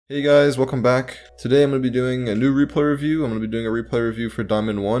Hey guys, welcome back. Today I'm going to be doing a new replay review. I'm going to be doing a replay review for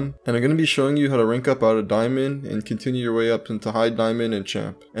Diamond 1. And I'm going to be showing you how to rank up out of Diamond and continue your way up into High Diamond and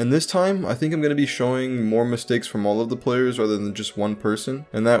Champ. And this time, I think I'm going to be showing more mistakes from all of the players rather than just one person.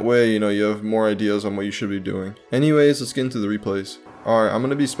 And that way, you have more ideas on what you should be doing. Anyways, let's get into the replays. Alright, I'm going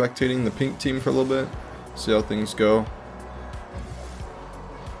to be spectating the pink team for a little bit. See how things go.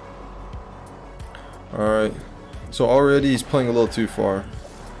 Alright, so already he's playing a little too far.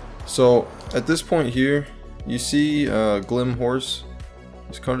 So at this point here, you see Glim Horse.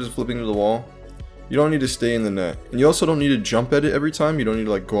 He's kind of just flipping to the wall. You don't need to stay in the net, and you also don't need to jump at it every time. You don't need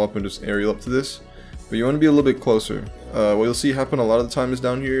to like go up and just aerial up to this, but you want to be a little bit closer. What you'll see happen a lot of the time is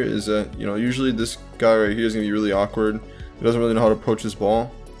down here is that usually this guy right here is gonna be really awkward. He doesn't really know how to approach his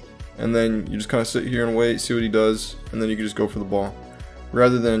ball, and then you just kind of sit here and wait, see what he does, and then you can just go for the ball,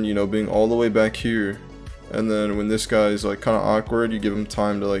 rather than being all the way back here. And then when this guy is like kind of awkward, you give him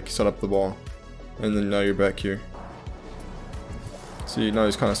time to like set up the ball. And then now you're back here. See, now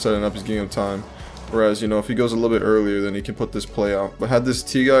he's kind of setting up, he's giving him time. Whereas, if he goes a little bit earlier, then he can put this play out. But had this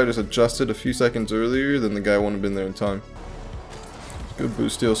T guy just adjusted a few seconds earlier, then the guy wouldn't have been there in time. Good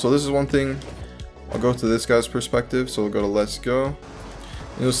boost steal. So this is one thing. I'll go to this guy's perspective. So we'll go to let's go.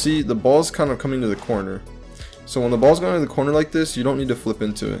 And you'll see the ball's kind of coming to the corner. So when the ball's going to the corner like this, you don't need to flip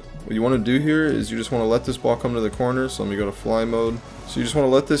into it. What you want to do here is you just want to let this ball come to the corner. So let me go to fly mode. So you just want to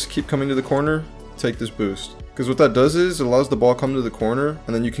let this keep coming to the corner, take this boost. Because what that does is it allows the ball to come to the corner,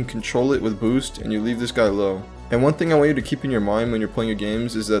 and then you can control it with boost, and you leave this guy low. And one thing I want you to keep in your mind when you're playing your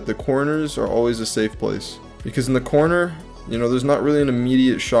games is that the corners are always a safe place. Because in the corner, there's not really an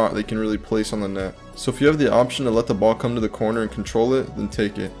immediate shot they can really place on the net. So if you have the option to let the ball come to the corner and control it, then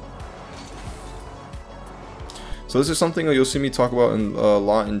take it. So this is something that you'll see me talk about a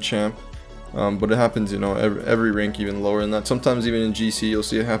lot in Champ, but it happens, every rank, even lower than that. Sometimes even in GC, you'll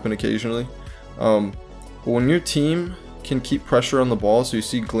see it happen occasionally. But when your team can keep pressure on the ball, so you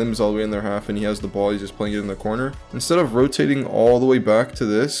see Glim's all the way in their half and he has the ball, he's just playing it in the corner. Instead of rotating all the way back to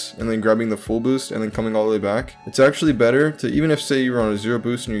this and then grabbing the full boost and then coming all the way back, it's actually better to, even if say you're on a 0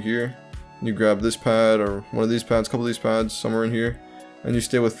 boost and you're here, and you grab this pad or one of these pads, a couple of these pads, somewhere in here, and you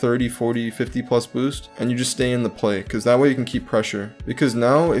stay with 30, 40, 50 plus boost, and you just stay in the play, because that way you can keep pressure. Because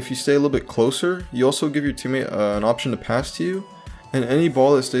now, if you stay a little bit closer, you also give your teammate an option to pass to you, and any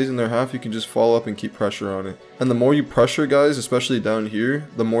ball that stays in their half, you can just follow up and keep pressure on it. And the more you pressure guys, especially down here,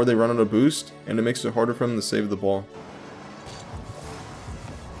 the more they run out of boost, and it makes it harder for them to save the ball.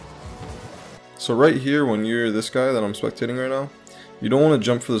 So right here, when you're this guy that I'm spectating right now, you don't want to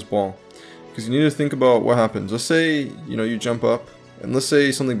jump for this ball, because you need to think about what happens. Let's say, you jump up, and let's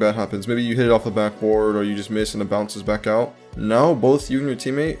say something bad happens. Maybe you hit it off the backboard or you just miss and it bounces back out. Now both you and your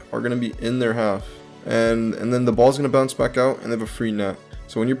teammate are going to be in their half. And then the ball's going to bounce back out and they have a free net.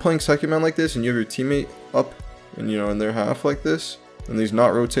 So when you're playing second man like this and you have your teammate up and in their half like this, and he's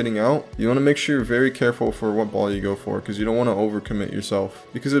not rotating out, you want to make sure you're very careful for what ball you go for, because you don't want to overcommit yourself.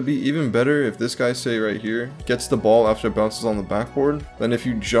 Because it'd be even better if this guy, say right here, gets the ball after it bounces on the backboard, than if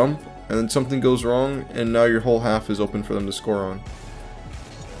you jump and then something goes wrong and now your whole half is open for them to score on.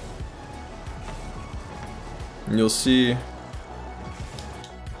 And you'll see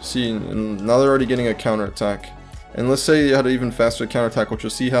now they're already getting a counter attack. And let's say you had an even faster counter attack, which you'll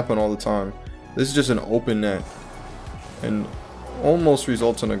see happen all the time. This is just an open net and almost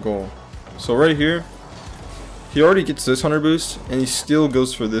results in a goal. So right here, he already gets this 100 boost and he still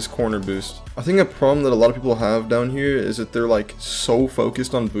goes for this corner boost. I think a problem that a lot of people have down here is that they're like so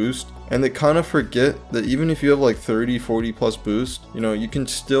focused on boost, and they kind of forget that even if you have like 30, 40 plus boost, you can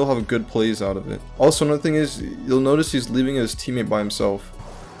still have good plays out of it. Also, another thing is, you'll notice he's leaving his teammate by himself.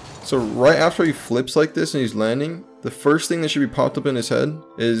 So right after he flips like this and he's landing, the first thing that should be popped up in his head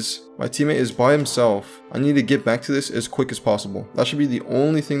is, my teammate is by himself. I need to get back to this as quick as possible. That should be the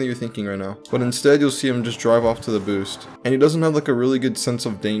only thing that you're thinking right now. But instead, you'll see him just drive off to the boost. And he doesn't have like a really good sense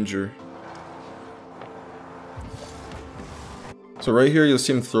of danger. So right here, you'll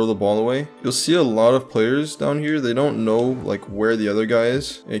see him throw the ball away. You'll see a lot of players down here, they don't know like where the other guy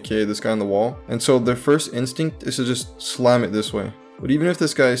is, aka this guy on the wall. And so their first instinct is to just slam it this way. But even if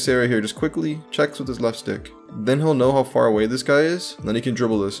this guy, say right here, just quickly checks with his left stick, then he'll know how far away this guy is, and then he can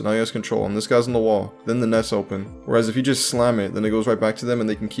dribble this, and now he has control, and this guy's on the wall, then the net's open. Whereas if you just slam it, then it goes right back to them and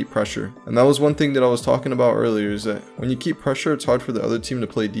they can keep pressure. And that was one thing that I was talking about earlier, is that when you keep pressure, it's hard for the other team to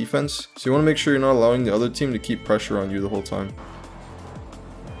play defense. So you want to make sure you're not allowing the other team to keep pressure on you the whole time.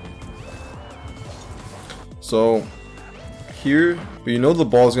 So here, but the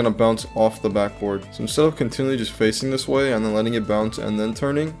ball is going to bounce off the backboard. So instead of continually just facing this way and then letting it bounce and then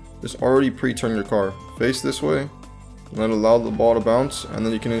turning, just already pre-turn your car. Face this way, and then allow the ball to bounce, and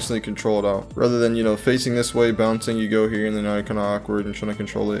then you can instantly control it out. Rather than, you know, facing this way, bouncing, you go here, and then now you're kind of awkward and trying to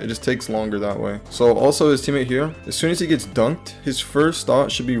control it. It just takes longer that way. So also his teammate here, as soon as he gets dunked, his first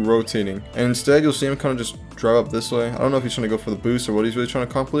thought should be rotating. And instead, you'll see him kind of just drive up this way. I don't know if he's trying to go for the boost or what he's really trying to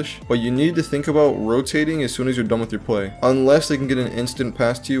accomplish, but you need to think about rotating as soon as you're done with your play. Unless they can get an instant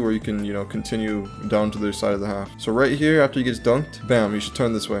pass to you where you can, you know, continue down to their side of the half. So right here, after he gets dunked, bam, you should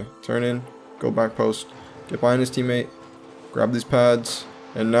turn this way. Turn in, go back post, get behind his teammate, grab these pads,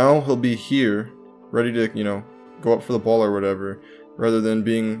 and now he'll be here, ready to, you know, go up for the ball or whatever, rather than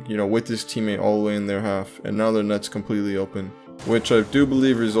being, you know, with his teammate all the way in their half, and now their net's completely open, which I do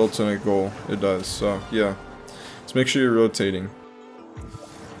believe results in a goal. It does. So yeah, let's make sure you're rotating.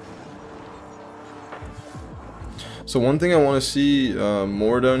 So one thing I want to see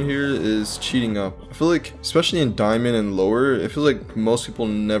more down here is cheating up. I feel like, especially in diamond and lower, it feels like most people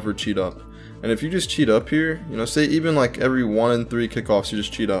never cheat up. And if you just cheat up here, you know, say even like every 1 in 3 kickoffs, you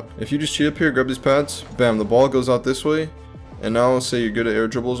just cheat up. If you just cheat up here, grab these pads, bam, the ball goes out this way. And now say you're good at air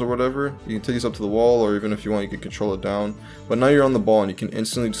dribbles or whatever, you can take this up to the wall, or even if you want, you can control it down. But now you're on the ball and you can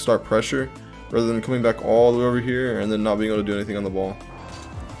instantly start pressure, rather than coming back all the way over here and then not being able to do anything on the ball.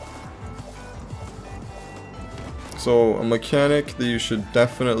 So a mechanic that you should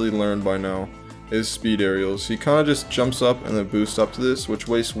definitely learn by now is speed aerials. He kind of just jumps up and then boosts up to this, which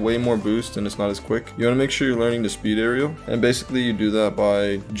wastes way more boost and it's not as quick. You want to make sure you're learning the speed aerial, and basically you do that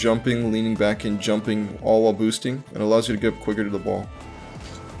by jumping, leaning back, and jumping all while boosting, and it allows you to get up quicker to the ball.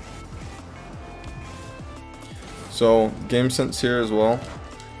 So game sense here as well.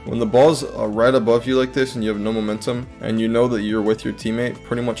 When the ball's right above you like this and you have no momentum and you know that you're with your teammate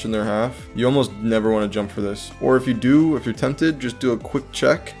pretty much in their half, you almost never want to jump for this. Or if you do, if you're tempted, just do a quick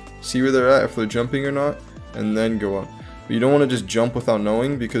check, see where they're at, if they're jumping or not, and then go up. But you don't want to just jump without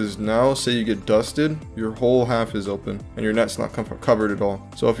knowing, because now say you get dusted, your whole half is open and your net's not covered at all.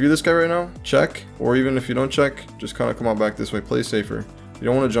 So if you're this guy right now, check, or even if you don't check, just kind of come out back this way, play safer. You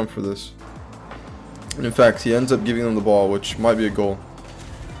don't want to jump for this. And in fact, he ends up giving them the ball, which might be a goal.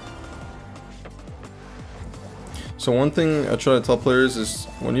 So one thing I try to tell players is,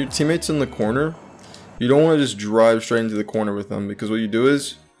 when your teammate's in the corner, you don't want to just drive straight into the corner with them, because what you do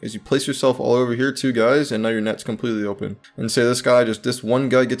is you place yourself all over here, 2 guys, and now your net's completely open. And say this one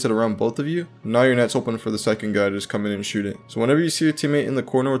guy gets it around both of you, now your net's open for the second guy to just come in and shoot it. So whenever you see your teammate in the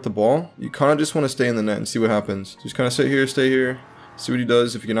corner with the ball, you kind of just want to stay in the net and see what happens. Just kind of sit here, stay here, see what he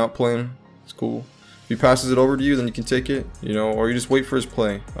does. If you can outplay him, it's cool. If he passes it over to you, then you can take it, you know, or you just wait for his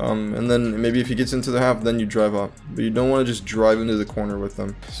play. And then maybe if he gets into the half, then you drive up. But you don't want to just drive into the corner with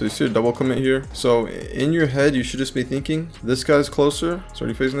them. So you see a double commit here. So in your head, you should just be thinking, this guy's closer, it's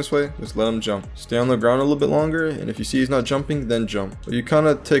already facing this way, just let him jump. Stay on the ground a little bit longer, and if you see he's not jumping, then jump. But you kind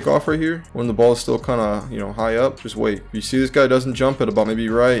of take off right here when the ball is still kind of, you know, high up. Just wait. If you see this guy doesn't jump at about maybe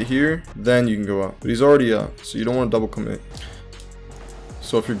right here, then you can go up. But he's already up, so you don't want to double commit.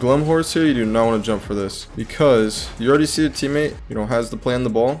 So if you're Glum Horse here, you do not want to jump for this, because you already see a teammate, you know, has the play on the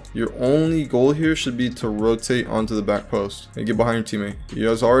ball. Your only goal here should be to rotate onto the back post and get behind your teammate. He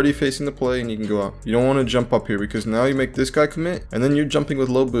is already facing the play and you can go up. You don't want to jump up here, because now you make this guy commit and then you're jumping with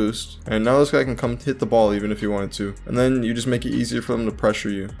low boost, and now this guy can come hit the ball even if he wanted to, and then you just make it easier for them to pressure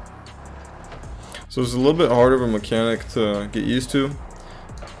you. So it's a little bit harder of a mechanic to get used to.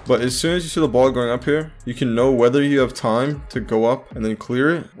 But as soon as you see the ball going up here, you can know whether you have time to go up and then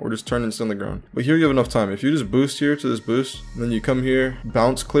clear it, or just turn and stay on the ground. But here you have enough time. If you just boost here to this boost, then you come here,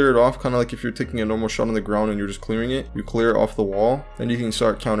 bounce, clear it off, kind of like if you're taking a normal shot on the ground and you're just clearing it. You clear it off the wall, then you can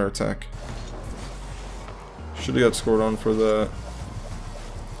start counterattack. Should have got scored on for that.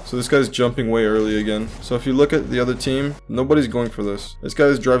 So this guy's jumping way early again. So if you look at the other team, nobody's going for this. This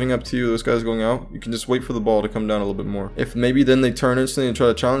guy's driving up to you, this guy's going out. You can just wait for the ball to come down a little bit more. If maybe then they turn instantly and try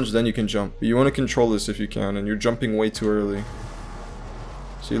to challenge, then you can jump. But you want to control this if you can, and you're jumping way too early.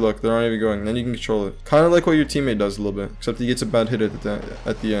 See, look, they're not even going. Then you can control it. Kind of like what your teammate does a little bit, except he gets a bad hit at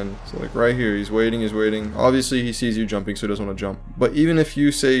the end. So like right here, he's waiting. Obviously, he sees you jumping, so he doesn't want to jump. But even if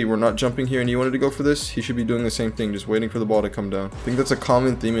you say we're not jumping here and you wanted to go for this, he should be doing the same thing, just waiting for the ball to come down. I think that's a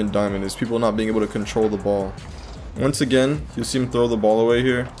common theme in Diamond, is people not being able to control the ball. Once again, you'll see him throw the ball away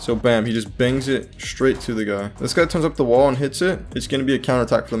here. So bam, he just bangs it straight to the guy. This guy turns up the wall and hits it. It's going to be a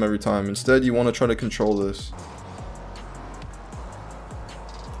counterattack for them every time. Instead, you want to try to control this.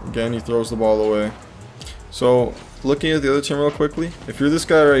 Again, he throws the ball away. So, looking at the other team real quickly, if you're this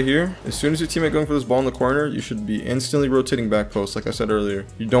guy right here, as soon as your teammate going for this ball in the corner, you should be instantly rotating back post, like I said earlier.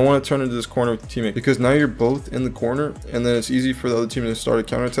 You don't want to turn into this corner with your teammate, because now you're both in the corner, and then it's easy for the other team to start a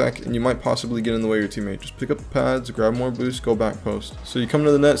counterattack, and you might possibly get in the way of your teammate. Just pick up the pads, grab more boost, go back post. So you come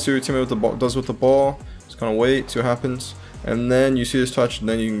to the net, see what your teammate does with the ball. Just kind of wait, see what happens, and then you see his touch, and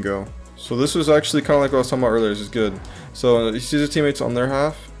then you can go. So this was actually kind of like what I was talking about earlier. This is good. So he sees his teammates on their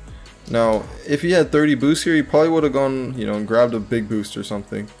half. Now, if he had 30 boosts here, he probably would have gone, you know, and grabbed a big boost or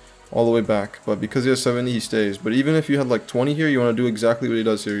something all the way back. But because he has 70, he stays. But even if you had like 20 here, you want to do exactly what he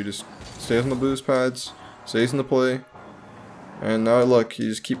does here. You just stays on the boost pads, stays in the play, and now look, you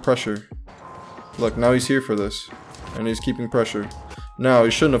just keep pressure. Look, now he's here for this, and he's keeping pressure. Now,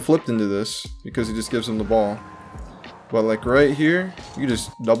 he shouldn't have flipped into this because he just gives him the ball. But like right here, you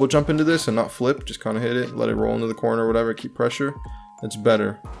just double jump into this and not flip. Just kind of hit it, let it roll into the corner or whatever, keep pressure. It's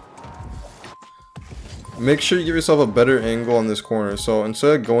better. Make sure you give yourself a better angle on this corner. So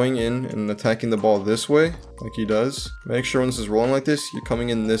instead of going in and attacking the ball this way, like he does, make sure when this is rolling like this, you're coming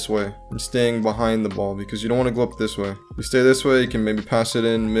in this way and staying behind the ball, because you don't want to go up this way. If you stay this way, you can maybe pass it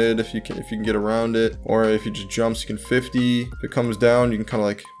in mid if you can get around it, or if he just jumps, you can 50. If it comes down, you can kind of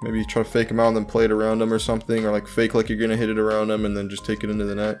like maybe try to fake him out and then play it around him or something, or like fake like you're gonna hit it around him and then just take it into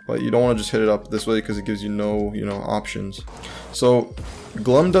the net. But you don't want to just hit it up this way because it gives you no, you know, options. So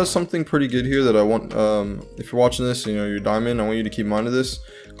Glum does something pretty good here that I want, if you're watching this, you know, you're diamond, I want you to keep in mind of this,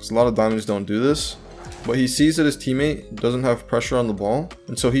 because a lot of diamonds don't do this. But he sees that his teammate doesn't have pressure on the ball,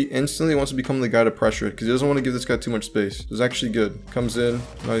 and so he instantly wants to become the guy to pressure it, because he doesn't want to give this guy too much space. It's actually good. Comes in,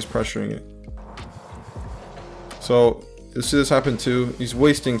 now he's pressuring it. So you'll see this happen too. He's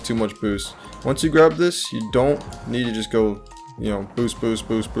wasting too much boost. Once you grab this, you don't need to just go, you know, boost, boost,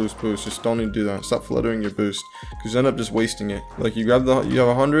 boost, boost, boost. Just don't need to do that. Stop fluttering your boost, because you end up just wasting it. Like you have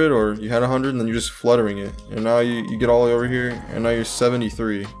 100, or you had 100, and then you're just fluttering it, and now you get all the way over here, and now you're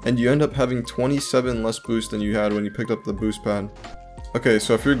 73, and you end up having 27 less boost than you had when you picked up the boost pad. Okay,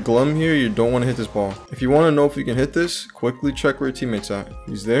 so if you're Glum here, you don't want to hit this ball. If you want to know if you can hit this, quickly check where your teammate's at.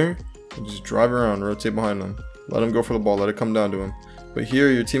 He's there, and just drive around, rotate behind him, let him go for the ball, let it come down to him. But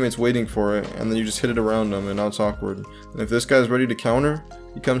here, your teammate's waiting for it, and then you just hit it around them, and now it's awkward. And if this guy's ready to counter,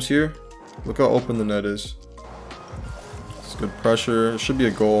 he comes here. Look how open the net is. It's good pressure. It should be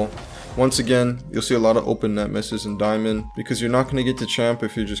a goal. Once again, you'll see a lot of open net misses in Diamond, because you're not going to get to champ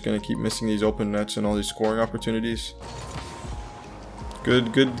if you're just going to keep missing these open nets and all these scoring opportunities.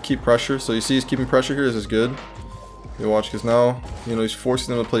 Good to keep pressure. So you see he's keeping pressure here. This is good. You watch, because now, you know, he's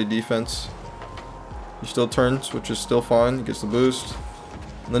forcing them to play defense. He still turns, which is still fine. He gets the boost.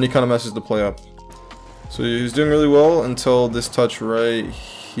 And then he kind of messes the play up. So he's doing really well until this touch right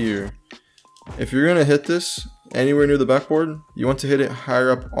here. If you're going to hit this anywhere near the backboard, you want to hit it higher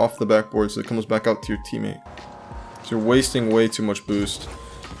up off the backboard so it comes back out to your teammate. So you're wasting way too much boost.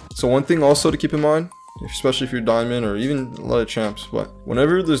 So one thing also to keep in mind, especially if you're diamond or even a lot of champs, but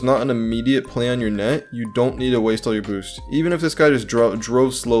whenever there's not an immediate play on your net, you don't need to waste all your boost. Even if this guy just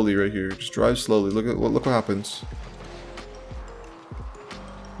drove slowly right here, just drive slowly. Look what happens.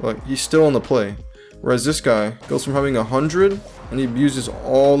 Like, he's still on the play, whereas this guy goes from having 100 and he uses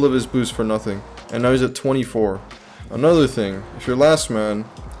all of his boost for nothing, and now he's at 24. Another thing, if you're last man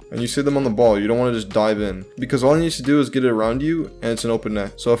and you see them on the ball, you don't want to just dive in, because all he needs to do is get it around you and it's an open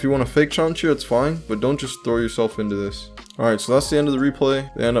net. So if you want to fake challenge here, it's fine, but don't just throw yourself into this. Alright, so that's the end of the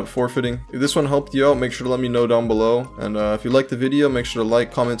replay. They end up forfeiting. If this one helped you out, make sure to let me know down below. And if you liked the video, make sure to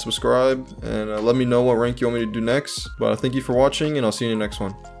like, comment, subscribe, and let me know what rank you want me to do next. But thank you for watching, and I'll see you in the next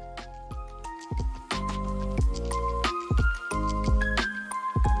one.